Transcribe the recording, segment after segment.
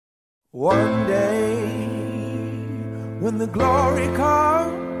One day, when the glory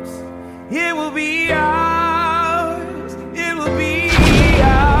comes, it will be ours, it will be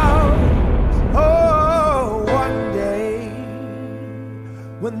ours. Oh, one day,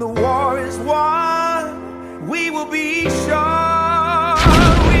 when the war is won, we will be sure,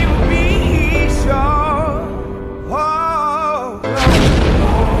 we will be sure. Oh,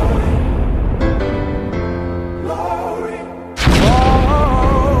 glory, glory, oh,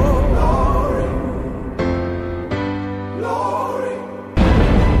 glory, glory,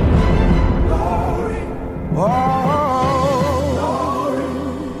 glory, oh, glory,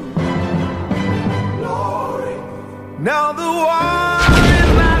 glory. Now the war is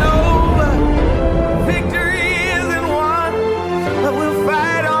not over, victory isn't won, but we'll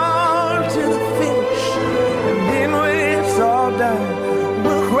fight on to the finish, and then when it's all done,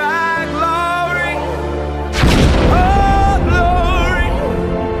 we'll cry glory, oh glory,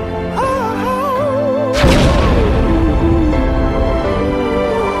 oh.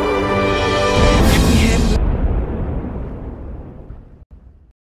 If we had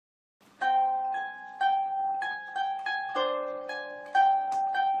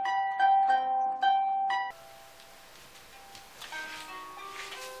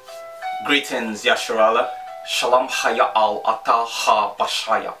Greetings, Yasharahla. Shalom haya al ata ha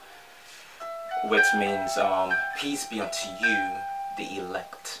bashaya, which means peace be unto you, the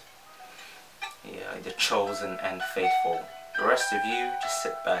elect. Yeah, the chosen and faithful. The rest of you, just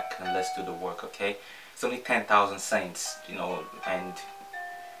sit back and let's do the work, okay? It's only 10,000 saints, you know, and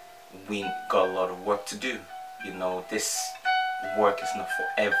we got a lot of work to do. You know, this work is not for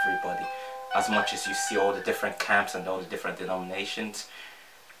everybody. As much as you see all the different camps and all the different denominations,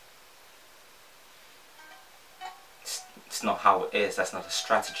 it's not how it is. That's not a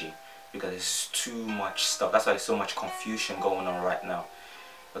strategy, because there's too much stuff. That's why there's so much confusion going on right now,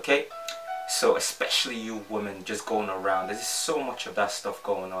 okay? So especially you women just going around, there's just so much of that stuff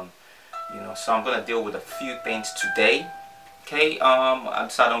going on, you know. So I'm gonna deal with a few things today, okay? So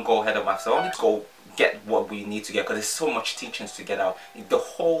I don't go ahead of myself. I need to go get what we need to get, because there's so much teachings to get out. The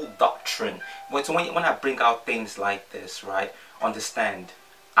whole doctrine. When I bring out things like this, right, understand,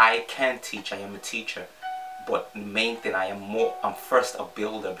 I can teach. I am a teacher. But the main thing, I'm first a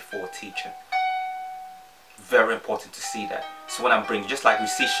builder before a teacher. Very important to see that. So when I'm bringing, just like we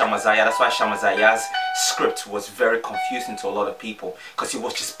see Shamazaya, that's why Shamazaya's script was very confusing to a lot of people, because he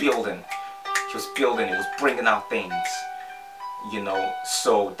was just building. He was building, he was bringing out things, you know.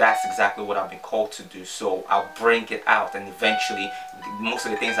 So that's exactly what I've been called to do. So I'll bring it out, and eventually most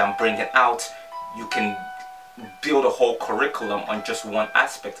of the things I'm bringing out, you can build a whole curriculum on just one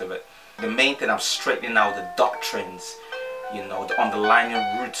aspect of it. The main thing, I'm straightening out the doctrines, you know, the underlying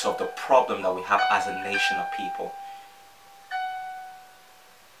roots of the problem that we have as a nation of people.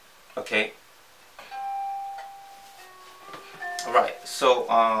 Okay? Alright, so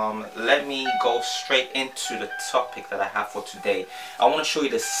let me go straight into the topic that I have for today. I want to show you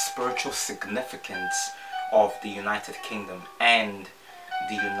the spiritual significance of the United Kingdom and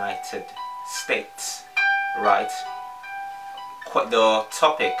the United States, right? The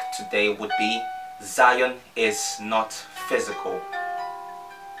topic today would be Zion is not physical.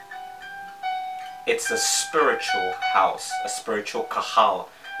 It's a spiritual house, a spiritual kahal,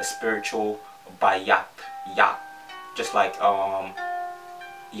 a spiritual bayat, just like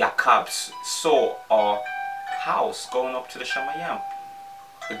Yakab's saw a house going up to the Shamayam,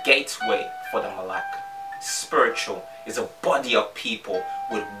 a gateway for the Malak. Spiritual is a body of people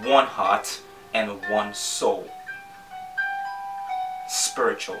with one heart and one soul.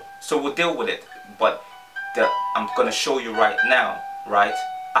 Spiritual. So we'll deal with it, but I'm gonna show you right now, right?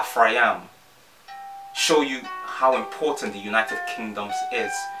 R.A.W. Show you how important the United Kingdoms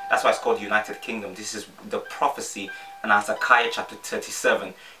is. That's why it's called the United Kingdom. This is the prophecy in Isaiah chapter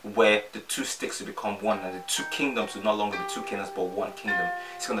 37, where the two sticks will become one, and the two kingdoms will no longer be two kingdoms but one kingdom.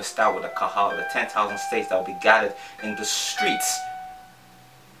 It's gonna start with the Kahal, the 10,000 states that will be gathered in the streets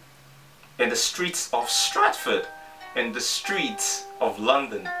of Stratford, in the streets of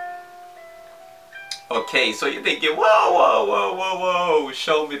London. Okay, so you're thinking, whoa,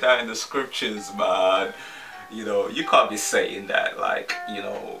 show me that in the scriptures, man. You know, you can't be saying that, like, you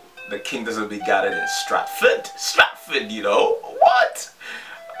know, the kingdoms will be gathered in Stratford, you know. What?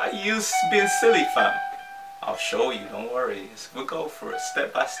 Are you being silly, fam? I'll show you, don't worry. We'll go for it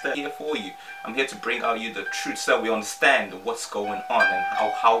step by step here for you. I'm here to bring out you the truth so we understand what's going on and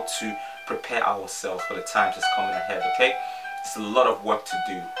how to prepare ourselves for the times that's coming ahead, okay? It's a lot of work to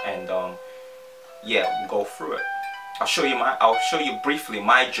do, and yeah, we'll go through it. I'll show you briefly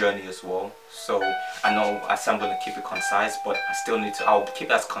my journey as well. So I know I said I'm going to keep it concise, but I'll keep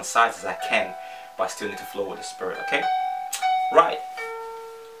it as concise as I can, but I still need to flow with the spirit, okay? Right.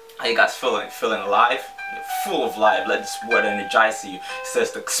 How you guys feeling? Feeling alive? You're full of life. Let this word energize you. It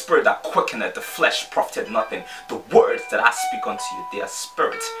says the spirit that quickeneth, the flesh profited nothing. The words that I speak unto you, they are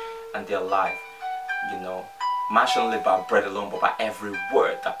spirit and they are life. You know, man shouldn't live by bread alone, but by every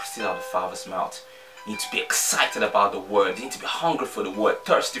word that proceeds out of the Father's mouth. You need to be excited about the word. You need to be hungry for the word,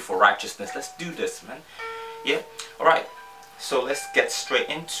 thirsty for righteousness. Let's do this, man. Yeah? Alright. So let's get straight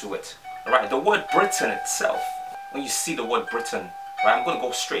into it. Alright, the word Britain itself. When you see the word Britain, right, I'm going to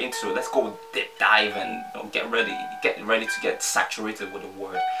go straight into it. Let's go deep dive and get ready to get saturated with the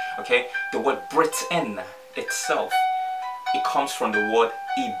word. Okay? The word Britain itself, it comes from the word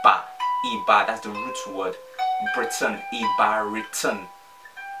Iba. Iba, that's the root word. Britain, Ibaritan.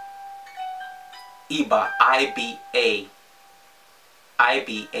 Iba,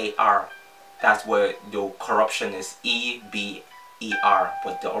 I-B-A-R. That's where the corruption is E-B-E-R,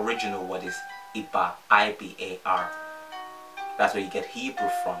 but the original word is Iba, I-B-A-R. That's where you get Hebrew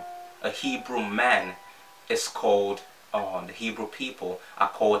from. A Hebrew man is called, the Hebrew people are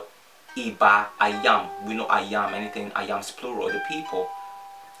called Iba Ayam. We know Ayam, anything Ayam's plural, the people.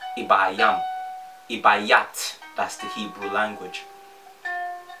 Iba Ayam. Ibayat, that's the Hebrew language.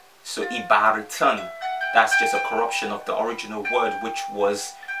 So Ibaritan, that's just a corruption of the original word, which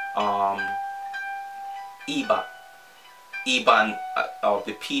was Iba. Iban of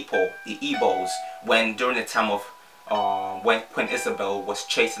the people, the Igbos, when during the time of when Queen Isabel was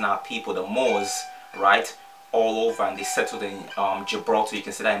chasing our people, the Moors, right, all over, and they settled in Gibraltar. You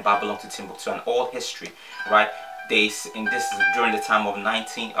can see that in Babylon to Timbuktu and all history, right? This is during the time of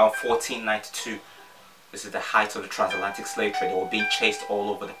 1492. This is the height of the transatlantic slave trade. They were being chased all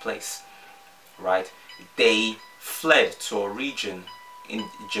over the place, right? They fled to a region in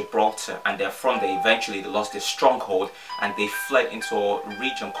Gibraltar, and they're from there. Eventually they lost their stronghold and they fled into a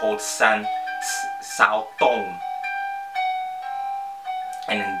region called Sao Tome.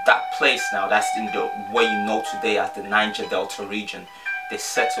 And in that place now, that's in the way you know today as the Niger Delta region, they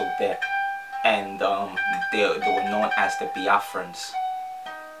settled there, and they were known as the Biafrans.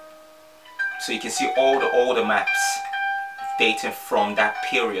 So you can see all the older maps dating from that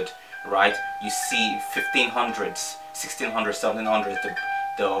period, right? You see 1500s, 1600s, 1700s,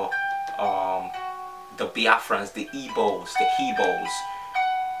 the Biafrans, the Igbos, the Hebos.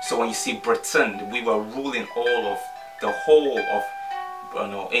 So when you see Britain, we were ruling all of the whole of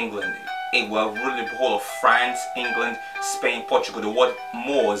England. It were ruling the whole of France, England, Spain, Portugal. The word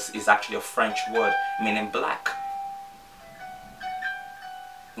Moors is actually a French word meaning black.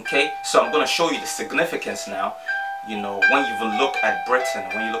 Okay, so I'm going to show you the significance now. You know, when you look at Britain,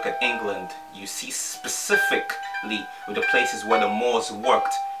 when you look at England, you see specifically with the places where the Moors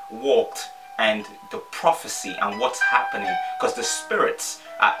walked, and the prophecy and what's happening, because the spirits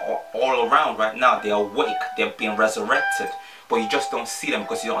are all around right now. They're awake, they're being resurrected, but you just don't see them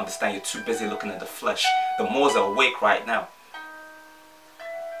because you don't understand. You're too busy looking at the flesh. The Moors are awake right now.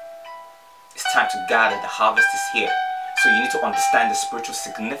 It's time to gather. The harvest is here. So you need to understand the spiritual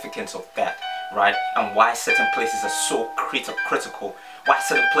significance of that, right? And why certain places are so critical. Why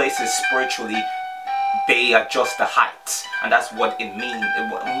certain places spiritually, they are just the heights. And that's what it means.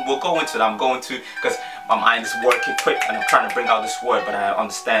 We'll go into it. I'm going to, because my mind is working quick and I'm trying to bring out this word, but I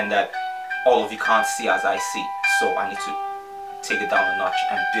understand that all of you can't see as I see. So I need to take it down a notch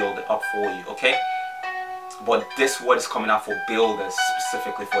and build it up for you, okay? But this word is coming out for builders,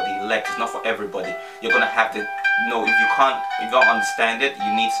 specifically for the elect. It's not for everybody. You're gonna have to know, if you don't understand it,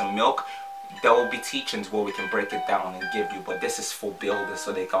 you need some milk. There will be teachings where we can break it down and give you, but this is for builders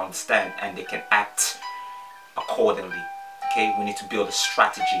so they can understand and they can act accordingly. Okay, we need to build a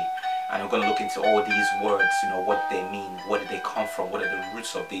strategy, and we're going to look into all these words, you know, what they mean, where did they come from, what are the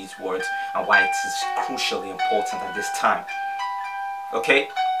roots of these words, and why it is crucially important at this time. Okay,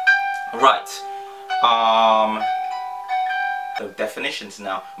 right. The definitions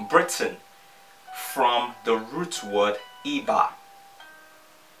now. Britain, from the root word Iba,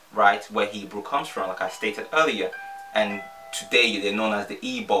 right, where Hebrew comes from, like I stated earlier, and today they're known as the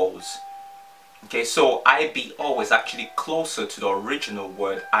Igbos. Okay, so IBO is actually closer to the original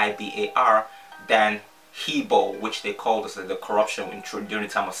word IBAR than Hebo, which they called us the corruption during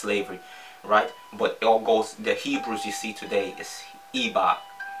the time of slavery, right? But it all goes, the Hebrews you see today is Iba.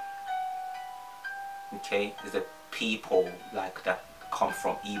 Okay, is the people like that come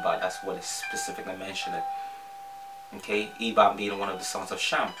from Iba. That's what is specifically mentioned. Okay, Iba being one of the sons of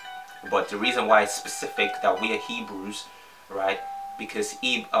Shem. But the reason why it's specific that we are Hebrews, right? Because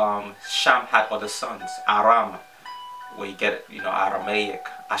Shem had other sons, R.A.W. where you get, you know, Aramaic,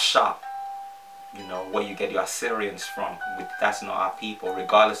 Asha, you know, where you get your Assyrians from. That's not our people,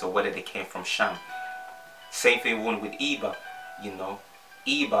 regardless of whether they came from Sham. Same thing one with Iba, you know.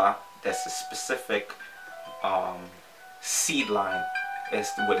 Iba, that's a specific seed line.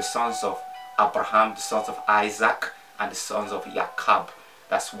 It's with the sons of Abraham, the sons of Isaac, and the sons of Jacob.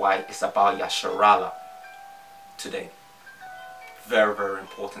 That's why it's about Yasharahla today. Very, very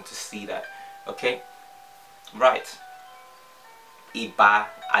important to see that. Okay? Right.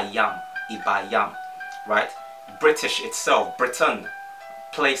 Ibayam. Right? British itself, Britain,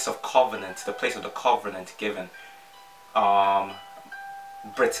 place of covenant, the place of the covenant given.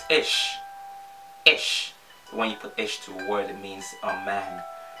 British. Ish. When you put ish to a word, it means a man.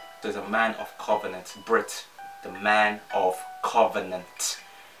 There's a man of covenant. Brit, the man of covenant.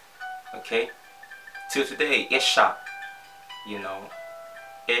 Okay? Till today, Isha. You know,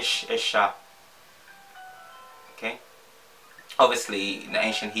 Isha. Okay? Obviously, in the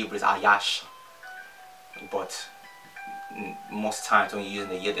ancient Hebrew is Ayash. But most times when you're using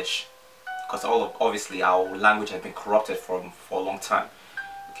the Yiddish, because obviously our language has been corrupted for a long time.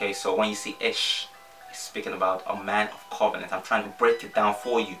 Okay, so when you see Ish, it's speaking about a man of covenant. I'm trying to break it down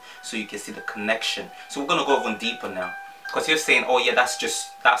for you so you can see the connection. So we're going to go even deeper now. Because you're saying, oh yeah,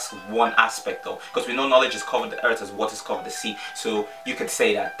 that's one aspect though. Because we know knowledge has covered the earth as waters cover the sea. So you could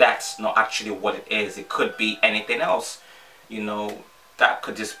say that that's not actually what it is. It could be anything else. You know, that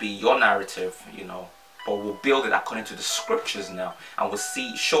could just be your narrative, you know. But we'll build it according to the scriptures now. And we'll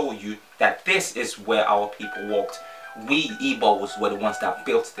show you that this is where our people walked. We, Igbos, were the ones that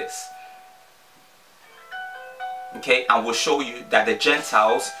built this. Okay, and we'll show you that the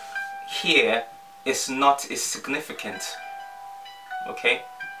Gentiles here is not as significant. Okay,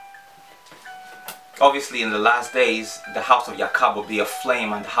 obviously in the last days the house of Jacob will be a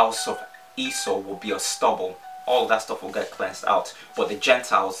flame and the house of Esau will be a stubble. All that stuff will get cleansed out, but the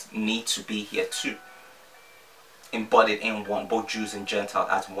Gentiles need to be here too, embodied in one, both Jews and Gentiles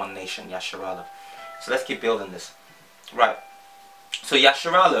as one nation, Yasharahla. So let's keep building this. Right, so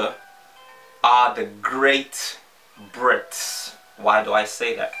Yasharahla are the great Brits. Why do I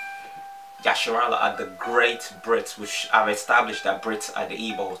say that? Yasharahla are the great Brits, which I've established that Brits are the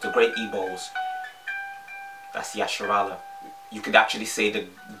Igbos, the great Igbos. That's Yasharahla. You could actually say the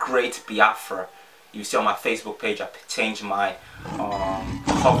great Biafra. You see on my Facebook page, I changed my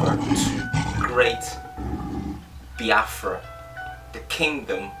cover to Great Biafra, the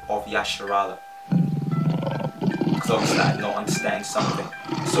kingdom of Yasharahla. Because obviously I don't understand something.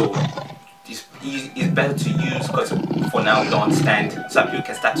 So it's better to use, because for now we don't understand. Some people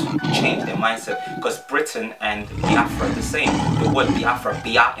can start to change their mindset, because Britain and Biafra are the same. The word Biafra,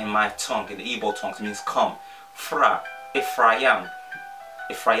 Bia in my tongue, in the Igbo tongue, means come. Fra, Ephraim.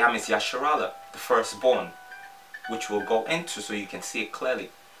 Ephraim is Yasharahla, the firstborn, which we'll go into so you can see it clearly.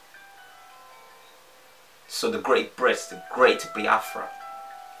 So the great Brits, the great Biafra.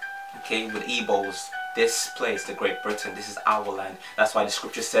 Okay, with Igbos, this place, the Great Britain, this is our land. That's why the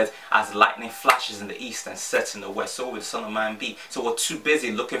scripture says, as lightning flashes in the east and sets in the west, so will the Son of Man be. So we're too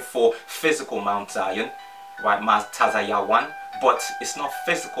busy looking for physical Mount Zion, right, Mount Tazayawan, but it's not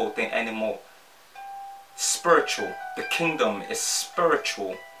physical thing anymore. Spiritual. The kingdom is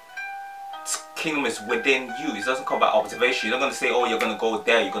spiritual. The kingdom is within you. It doesn't come by observation. You're not going to say, oh, you're going to go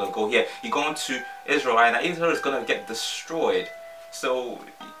there, you're going to go here. You're going to Israel, and Israel is going to get destroyed. So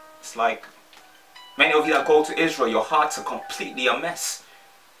it's like, many of you that go to Israel, your hearts are completely a mess.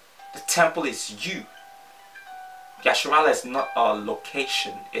 The temple is you. Yasharahla is not a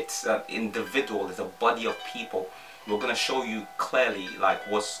location. It's an individual. It's a body of people. We're going to show you clearly like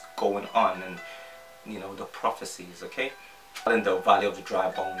what's going on and, you know, the prophecies, okay? In the Valley of the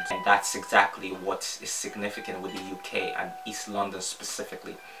Dry Bones. And that's exactly what is significant with the UK and East London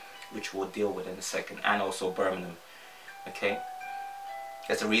specifically, which we'll deal with in a second, and also Birmingham, okay?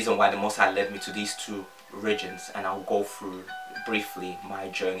 There's a reason why the Most High led me to these two regions, and I'll go through briefly my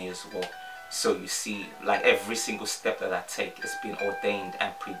journey as well. So you see, like every single step that I take is being ordained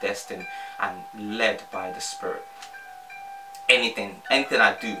and predestined and led by the Spirit. Anything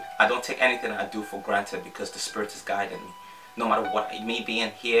I do, I don't take anything I do for granted, because the Spirit is guiding me. No matter what, me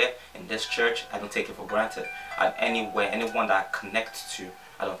being here in this church, I don't take it for granted. Anywhere, anyone that I connect to,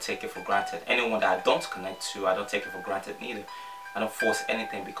 I don't take it for granted. Anyone that I don't connect to, I don't take it for granted neither. I don't force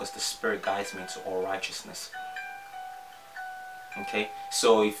anything, because the Spirit guides me into all righteousness. Okay,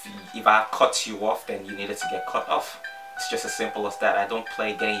 so if I cut you off, then you needed to get cut off. It's just as simple as that. I don't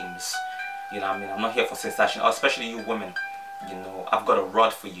play games. You know what I mean? I'm not here for sensation, especially you women. You know, I've got a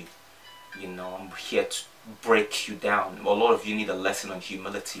rod for you. You know, I'm here break you down. A lot of you need a lesson on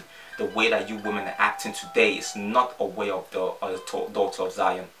humility. The way that you women are acting today is not a way of the daughter of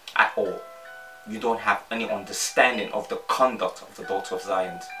Zion at all. You don't have any understanding of the conduct of the daughter of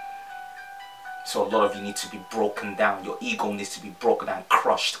Zion. So a lot of you need to be broken down. Your ego needs to be broken down,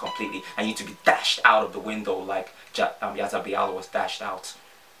 crushed completely, and you need to be dashed out of the window like Yasharahla was dashed out.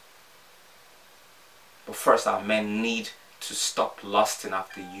 But first, our men need to stop lusting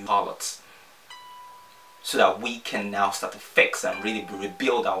after you harlots, so that we can now start to fix and really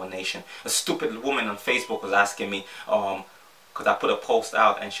rebuild our nation. A stupid woman on Facebook was asking me, because I put a post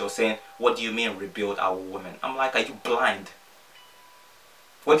out and she was saying, what do you mean rebuild our women? I'm like, are you blind?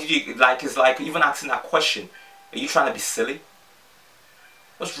 What did you, like, it's like even asking that question. Are you trying to be silly?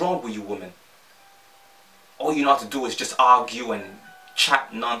 What's wrong with you women? All you know how to do is just argue and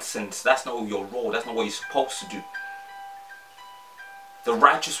chat nonsense. That's not your role. That's not what you're supposed to do. The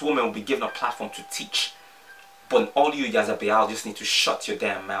righteous woman will be given a platform to teach. But all you Yasharahla just need to shut your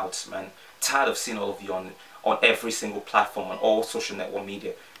damn mouths, man. Tired of seeing all of you on every single platform, on all social network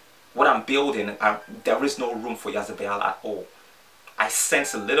media. What I'm building, there is no room for Yasharahla at all. I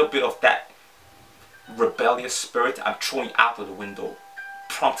sense a little bit of that rebellious spirit. I'm throwing out of the window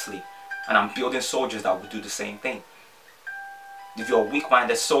promptly. And I'm building soldiers that will do the same thing. If you're a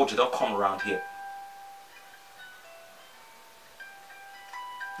weak-minded soldier, don't come around here.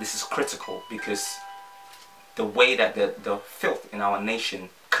 This is critical because the way that the filth in our nation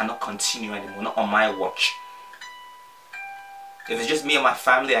cannot continue anymore, not on my watch. If it's just me and my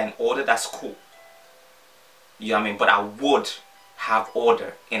family are in order, that's cool. You know what I mean? But I would have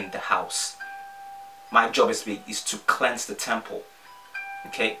order in the house. My job is to cleanse the temple.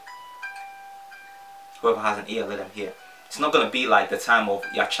 Okay? Whoever has an ear, let them hear. It's not going to be like the time of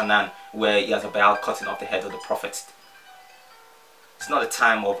Yachanan, where Yasharahla cutting off the head of the prophets. It's not a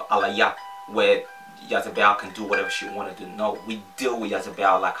time of Aliyah, where Yasharahla can do whatever she want to do. No, we deal with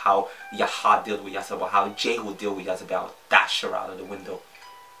Yasharahla like how Yahah dealt with Yasharahla, how Jehu dealt with Yasharahla. Dash her out of the window.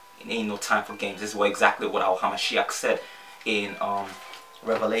 It ain't no time for games. This is exactly what our Hamashiach said in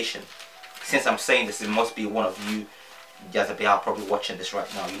Revelation. Since I'm saying this, it must be one of you Yasharahla probably watching this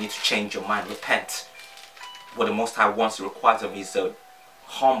right now. You need to change your mind, repent. What the Most High wants to require of you is a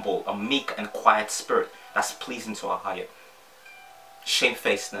humble, a meek and quiet spirit that's pleasing to our higher.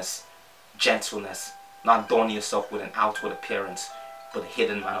 Shamefacedness, gentleness, not adorning yourself with an outward appearance, but a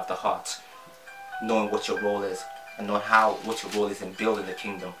hidden man of the heart. Knowing what your role is, and knowing what your role is in building the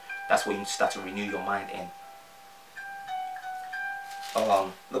kingdom. That's what you need to start to renew your mind in.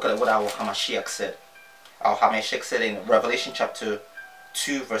 Look at what our Hamashiach said. Our Hamashiach said in Revelation chapter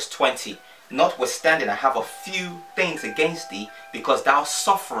 2 verse 20, notwithstanding I have a few things against thee, because thou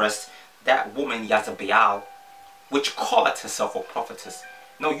sufferest that woman Yasharahla, which calleth herself a prophetess.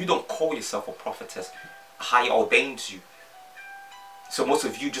 No, you don't call yourself a prophetess. High ordains you. So most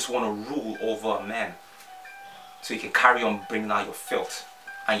of you just want to rule over a man, so you can carry on bringing out your filth.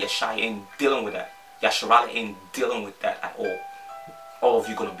 And Yeshai ain't dealing with that. Yasharahla ain't dealing with that at all. All of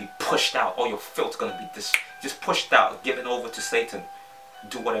you gonna be pushed out. All your filth gonna be just pushed out, given over to Satan.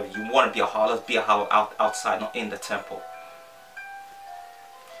 Do whatever you want to be a harlot. Be a harlot outside, not in the temple.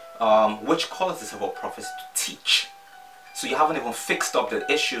 Which calleth herself a prophet to teach. So you haven't even fixed up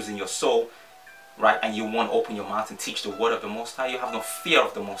the issues in your soul, right? And you want to open your mouth and teach the word of the Most High. You have no fear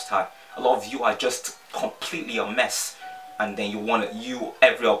of the Most High. A lot of you are just completely a mess, and then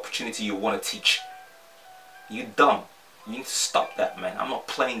every opportunity you want to teach. You dumb. You need to stop that, man. I'm not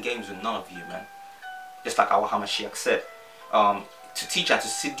playing games with none of you, man. Just like our Hamashiach said, to teach and to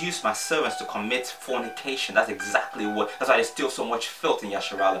seduce my servants to commit fornication. That's exactly what. That's why there's still so much filth in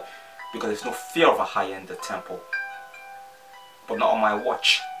Yasharahla, because there's no fear of a higher in the temple. But not on my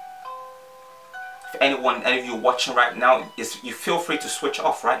watch. If any of you watching right now, you feel free to switch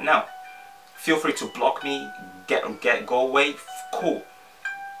off right now. Feel free to block me, go away, cool.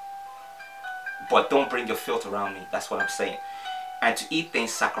 But don't bring your filth around me. That's what I'm saying. And to eat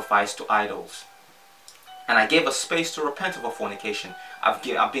things sacrificed to idols. And I gave a space to repent of a fornication. I've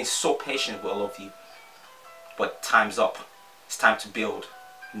been so patient with all of you. But time's up. It's time to build.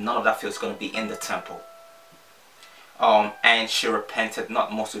 None of that filth is going to be in the temple. And she repented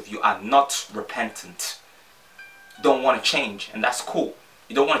not. Most of you are not repentant. Don't want to change, and that's cool.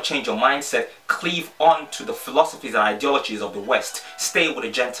 You don't want to change your mindset. Cleave on to the philosophies and ideologies of the West. Stay with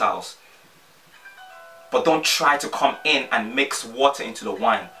the Gentiles. But don't try to come in and mix water into the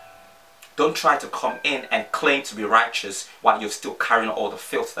wine. Don't try to come in and claim to be righteous while you're still carrying all the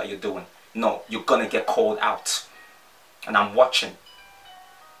filth that you're doing. No, you're going to get called out. And I'm watching.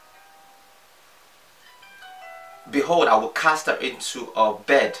 Behold, I will cast her into a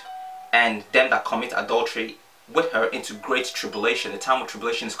bed and them that commit adultery with her into great tribulation. The time of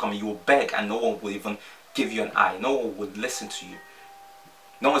tribulation is coming. You will beg and no one will even give you an eye. No one would listen to you.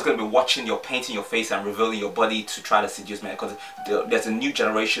 No one's going to be watching your painting your face and revealing your body to try to seduce men, because there's a new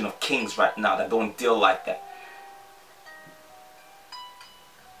generation of kings right now that don't deal like that.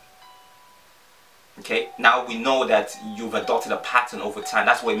 Okay, now we know that you've adopted a pattern over time.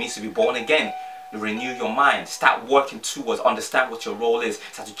 That's what it means to be born again. You renew your mind. Start working towards, understand what your role is.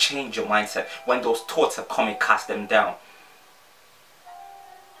 Start to change your mindset. When those thoughts are coming, cast them down.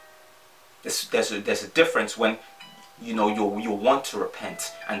 There's a difference when you want to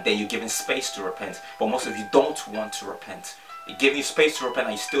repent and then you're given space to repent. But most of you don't want to repent. You give you space to repent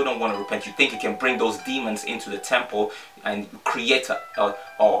and you still don't want to repent. You think you can bring those demons into the temple and create an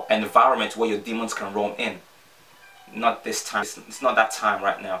environment where your demons can roam in. Not this time. It's not that time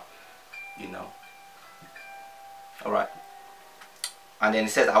right now. Alright. And then it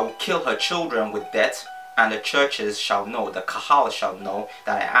says, I will kill her children with death, and the churches shall know, the kahal shall know,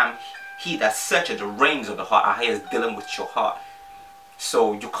 that I am he that searcheth the reins of the heart. Ahaya is dealing with your heart.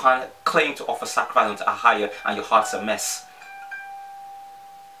 So you can't claim to offer sacrifice unto Ahaya and your heart's a mess.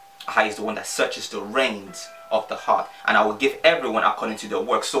 Ahaya is the one that searches the reins of the heart. And I will give everyone according to their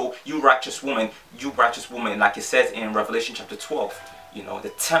work. So you righteous woman, like it says in Revelation chapter 12.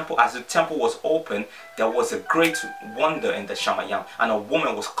 The temple, as the temple was open, there was a great wonder in the Shamayam, and a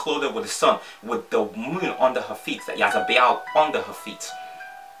woman was clothed with the sun, with the moon under her feet, that Yazabel under her feet,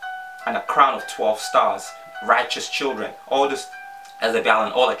 and a crown of 12 stars. Righteous children, all this Yazabel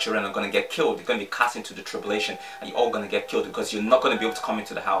and all her children are going to get killed. They're going to be cast into the tribulation, and you're all going to get killed because you're not going to be able to come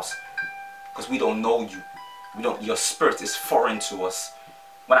into the house, because we don't know you. Your spirit is foreign to us.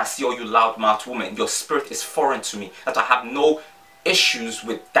 When I see all you loudmouthed women, your spirit is foreign to me. That I have no issues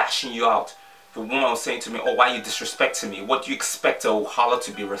with dashing you out. The woman was saying to me, oh, why are you disrespecting me? What do you expect a harlot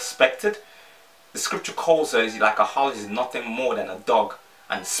to be respected? The scripture calls her, like a harlot is nothing more than a dog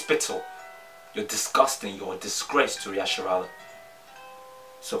and spittle. You're disgusting, you're a disgrace to Yasharahla.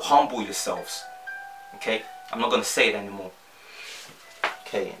 So humble yourselves. Okay? I'm not going to say it anymore.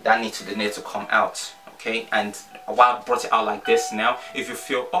 Okay, that needs to come out. Okay, and while I brought it out like this now, if you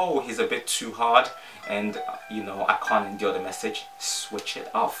feel, oh, he's a bit too hard and I can't endure the message, switch it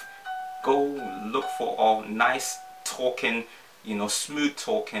off. Go look for a nice talking, smooth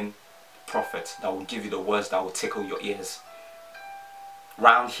talking prophet that will give you the words that will tickle your ears.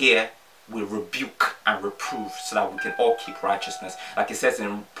 Round here we rebuke and reprove so that we can all keep righteousness. Like it says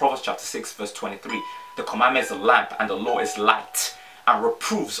in Proverbs chapter 6 verse 23, the commandment is a lamp and the law is light, and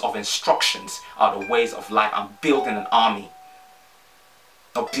reproofs of instructions are the ways of life. I'm building an army,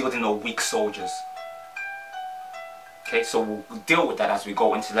 not building no weak soldiers. Okay, so we'll deal with that as we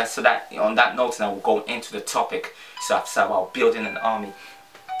go into that. So that on that note, now we'll go into the topic. So I've said about building an army.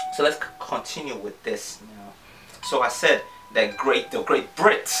 So let's continue with this now. So I said that the great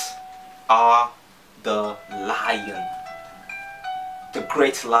Brits are the lion. The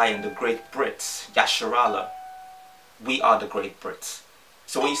great lion, the great Brits, Yasharahla. We are the great Brits.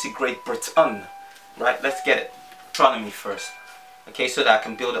 So when you see Great Britain, right, let's get it. Astronomy first. Okay, so that I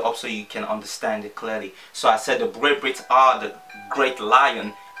can build it up so you can understand it clearly. So I said the great Brits are the great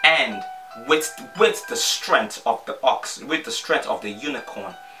lion, and with the strength of the ox, with the strength of the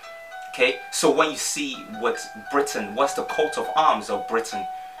unicorn. Okay, so when you see what Britain, what's the coat of arms of Britain?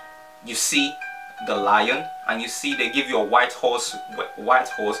 You see the lion, and you see they give you a white horse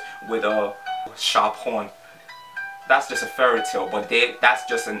with a sharp horn. That's just a fairy tale, but that's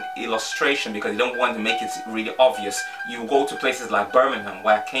just an illustration because they don't want to make it really obvious. You go to places like Birmingham,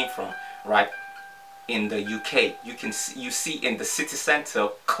 where I came from, right, in the UK, you see in the city centre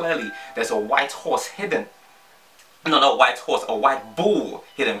clearly there's a white horse hidden. No, not a white horse, a white bull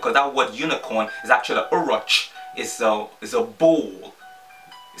hidden, because that word unicorn is actually R.A.W. Is a bull.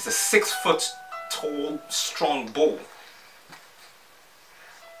 It's a 6 foot tall, strong bull.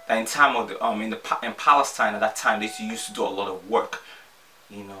 In time of in Palestine at that time, they used to do a lot of work.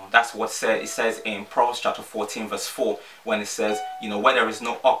 That's what it says in Proverbs chapter 14 verse 4, when it says, where there is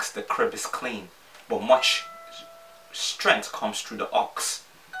no ox, the crib is clean, but much strength comes through the ox.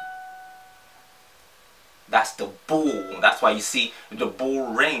 That's the bull. That's why you see the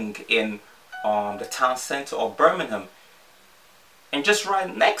bull ring in the town center of Birmingham, and just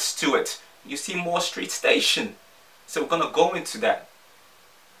right next to it you see Moore Street Station. So we're gonna go into that.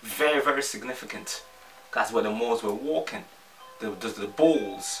 Very, very significant. That's where the Moors were walking. The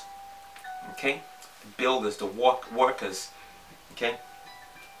bulls. Okay? The builders, the workers. Okay?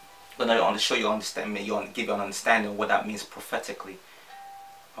 I'm going to show you understand, give you an understanding of what that means prophetically.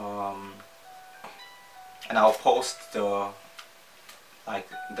 And I'll post the like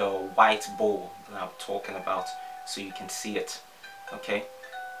the white bowl that I'm talking about, so you can see it. Okay,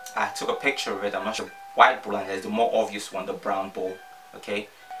 I took a picture of it. I'm not sure. White bowl, and there's the more obvious one, the brown bowl. Okay,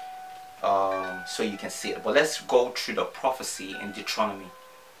 so you can see it. But let's go through the prophecy in Deuteronomy.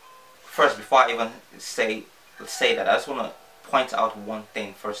 First, before I even say that, I just want to point out one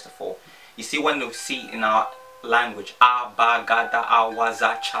thing first of all. You see, when you see in our language, abagada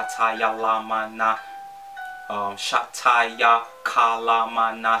awaza chataya lamana shataya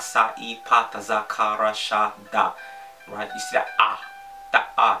kalamana sai pataza karashada, right? You see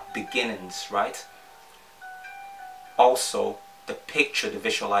that beginnings, right? Also, the picture, the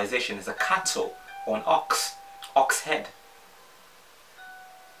visualization is a cattle or an ox head.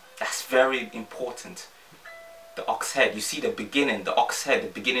 That's very important. The ox head. You see the beginning, the ox head, the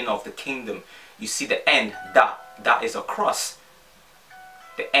beginning of the kingdom. You see the end. That is a cross.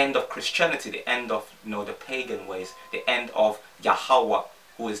 The end of Christianity, the end of, you know, the pagan ways, the end of Yahweh,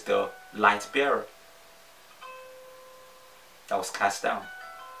 who is the light bearer that was cast down.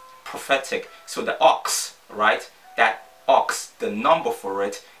 Prophetic. So the ox, right? That ox, the number for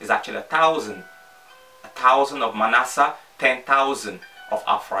it is actually 1,000. 1,000 of Manasseh, 10,000 of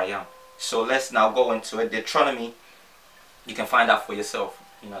Ephraim. So let's now go into it. Deuteronomy, you can find out for yourself.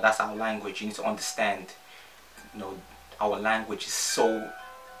 You know, that's our language. You need to understand, you know, our language is so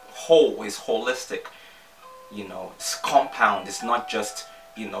whole, it's holistic. You know, it's compound. It's not just,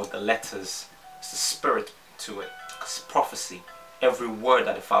 you know, the letters. It's the spirit to it. It's prophecy. Every word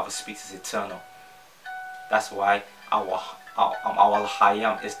that the Father speaks is eternal. That's why our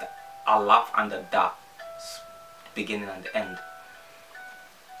Hayam is the Alaf and the Da, the beginning and the end.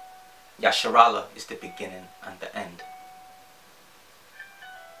 Yasharahla is the beginning and the end.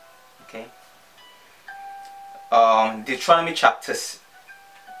 Okay. Deuteronomy chapter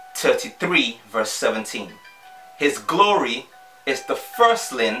 33 verse 17. His glory is the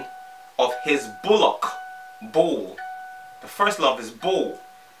firstling of his bull. The firstling of his bull.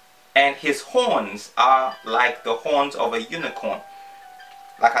 And his horns are like the horns of a unicorn.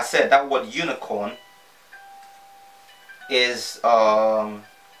 Like I said, that word unicorn is an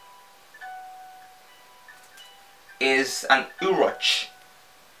uruch.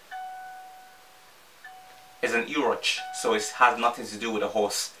 Is an uruch. So it has nothing to do with a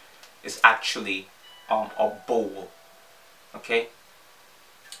horse. It's actually a bull. Okay.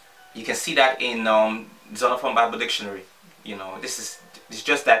 You can see that in Zonafon Bible Dictionary. You know, it's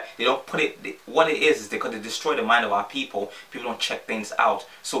just that they don't put it. What it is because they destroy the mind of our people. People don't check things out.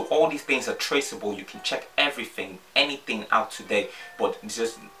 So all these things are traceable. You can check everything, anything out today. But it's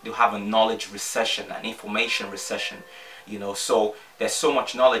just you have a knowledge recession, an information recession. You know, so there's so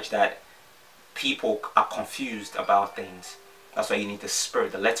much knowledge that people are confused about things. That's why you need the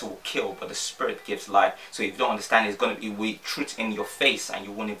spirit. The letter will kill, but the spirit gives life. So if you don't understand, it's going to be with truth in your face, and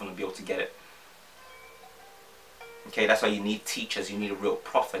you won't even be able to get it. Okay, that's why you need teachers. You need a real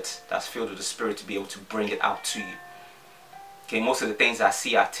prophet that's filled with the spirit to be able to bring it out to you. Okay, most of the things I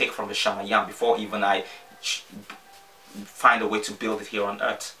see, I take from the Shamayam before even I find a way to build it here on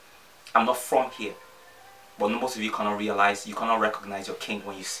earth. I'm not from here, but most of you cannot realize, you cannot recognize your king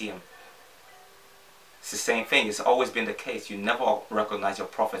when you see him. It's the same thing. It's always been the case. You never recognize your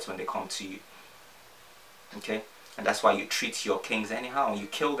prophets when they come to you. Okay, and that's why you treat your kings anyhow. You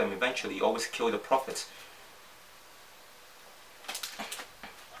kill them eventually. You always kill the prophets.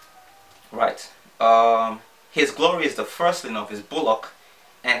 Right. His glory is the firstling of his bullock,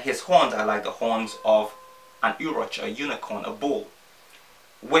 and his horns are like the horns of an uruch, a unicorn, a bull.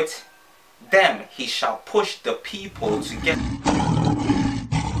 With them he shall push the people together.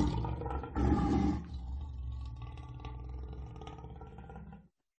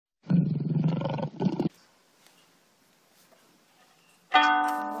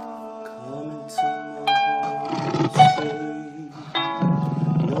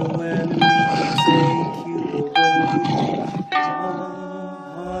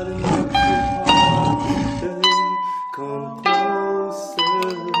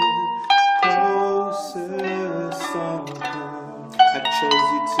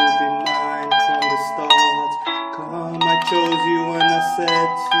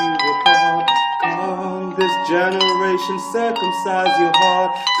 Generation circumcise your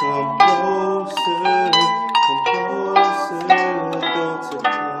heart. Come closer, come closer.